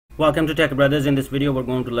Welcome to Tech Brothers. In this video, we're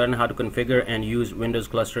going to learn how to configure and use Windows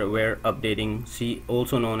Cluster Aware Updating,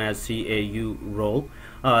 also known as CAU role.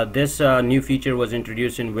 This new feature was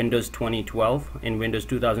introduced in Windows 2012. In Windows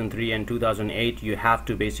 2003 and 2008, you have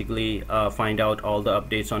to basically find out all the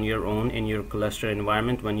updates on your own in your cluster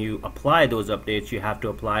environment. When you apply those updates, you have to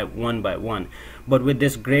apply one by one. But with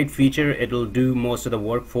this great feature, it'll do most of the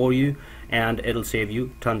work for you and it'll save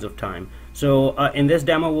you tons of time. So in this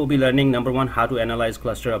demo, we'll be learning number one, how to analyze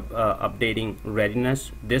cluster updating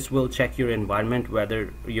readiness. This will check your environment,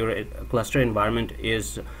 whether your cluster environment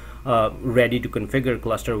is ready to configure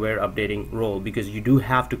cluster aware updating role, because you do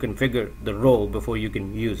have to configure the role before you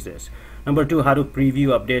can use this. Number two, how to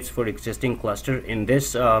preview updates for existing cluster. In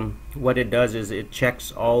this, what it does is it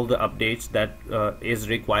checks all the updates that is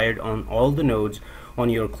required on all the nodes on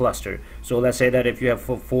your cluster. So let's say that if you have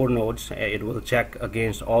four nodes, it will check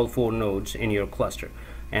against all 4 nodes in your cluster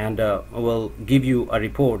and will give you a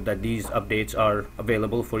report that these updates are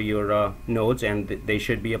available for your nodes and they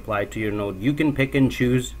should be applied to your node. You can pick and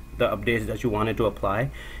choose the updates that you wanted to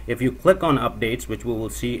apply. If you click on updates, which we will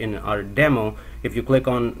see in our demo, if you click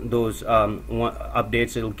on those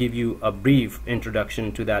updates, it'll give you a brief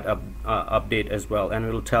introduction to that update as well, and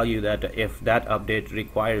it'll tell you that if that update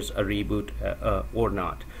requires a reboot or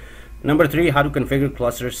not. Number three, how to configure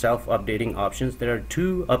cluster self-updating options. There are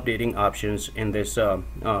 2 updating options in this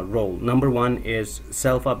role. Number one is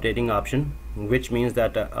self-updating option, which means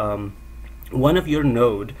that one of your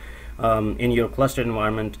node in your cluster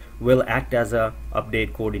environment will act as a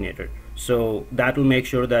update coordinator. So that will make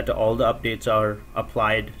sure that all the updates are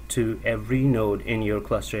applied to every node in your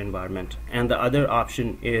cluster environment. And the other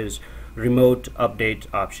option is remote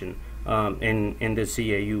update option in the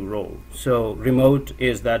CAU role. So remote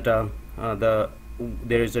is that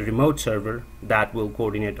there is a remote server that will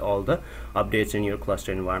coordinate all the updates in your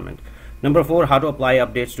cluster environment. Number 4, how to apply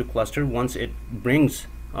updates to cluster. Once it brings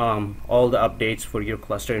all the updates for your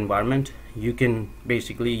cluster environment, you can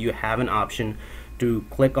basically, you have an option to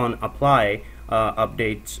click on apply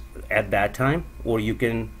updates at that time, or you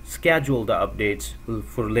can schedule the updates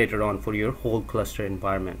for later on for your whole cluster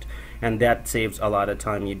environment, and that saves a lot of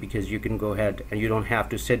time because you can go ahead and you don't have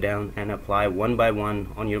to sit down and apply one by one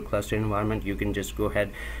on your cluster environment. You can just go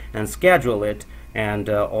ahead and schedule it, and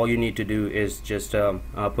all you need to do is just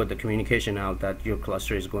put the communication out that your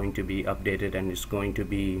cluster is going to be updated and it's going to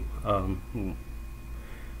be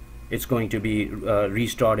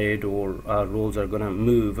restarted, or roles are going to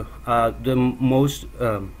move. The most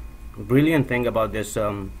brilliant thing about this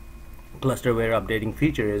cluster aware updating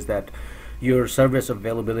feature is that your service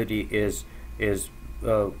availability is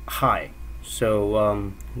high.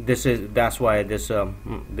 So that's why this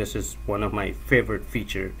is one of my favorite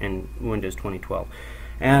feature in Windows 2012.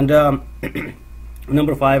 And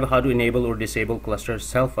number 5, how to enable or disable cluster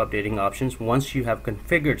self-updating options. Once you have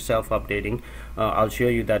configured self-updating, I'll show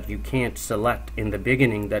you that you can't select in the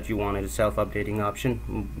beginning that you wanted a self-updating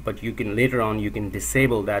option, but you can later on you can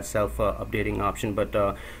disable that self-updating option,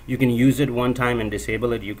 but you can use it one time and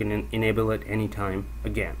disable it. You can enable it anytime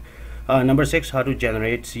again. Number 6, how to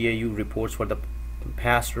generate CAU reports for the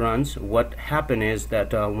past runs. What happened is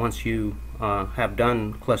that once you have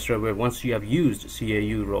done cluster aware, once you have used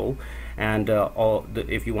CAU role, and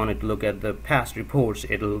if you wanted to look at the past reports,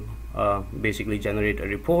 it'll basically generate a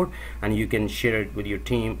report and you can share it with your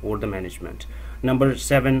team or the management. Number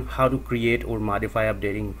 7, how to create or modify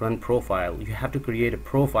updating run profile. You have to create a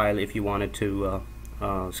profile if you wanted to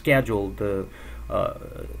schedule the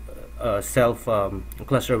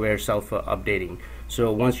cluster aware self updating.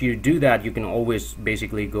 So once you do that, you can always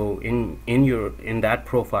basically go in that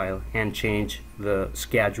profile and change the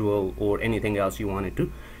schedule or anything else you wanted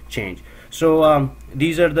to change. So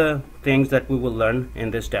these are the things that we will learn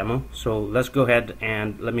in this demo. So let's go ahead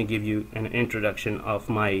and let me give you an introduction of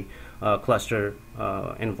my cluster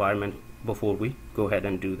environment before we go ahead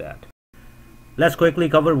and do that. Let's quickly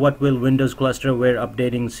cover what will Windows Cluster Aware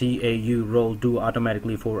Updating CAU role do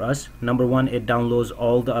automatically for us. Number 1, it downloads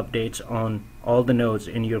all the updates on all the nodes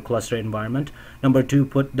in your cluster environment. Number 2,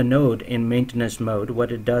 put the node in maintenance mode.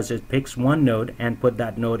 What it does is picks one node and put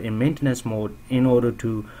that node in maintenance mode in order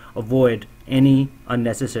to avoid any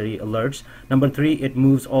unnecessary alerts. Number 3, it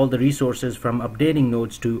moves all the resources from updating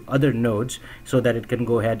nodes to other nodes so that it can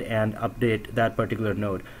go ahead and update that particular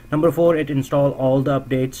node. Number 4, it installs all the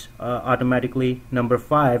updates automatically. Number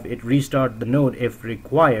 5, it restarts the node if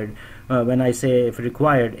required. When I say if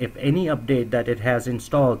required, if any update that it has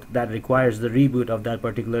installed that requires the reboot of that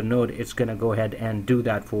particular node, it's gonna go ahead and do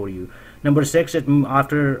that for you. Number 6,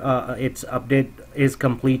 after its update is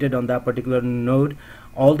completed on that particular node,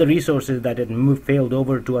 all the resources that it failed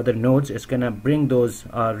over to other nodes, it's going to bring those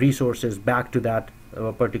resources back to that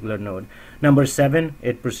particular node. Number 7,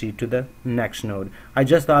 it proceed to the next node. I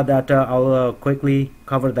just thought that I'll quickly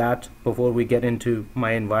cover that before we get into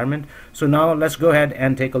my environment. So now let's go ahead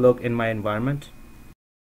and take a look in my environment.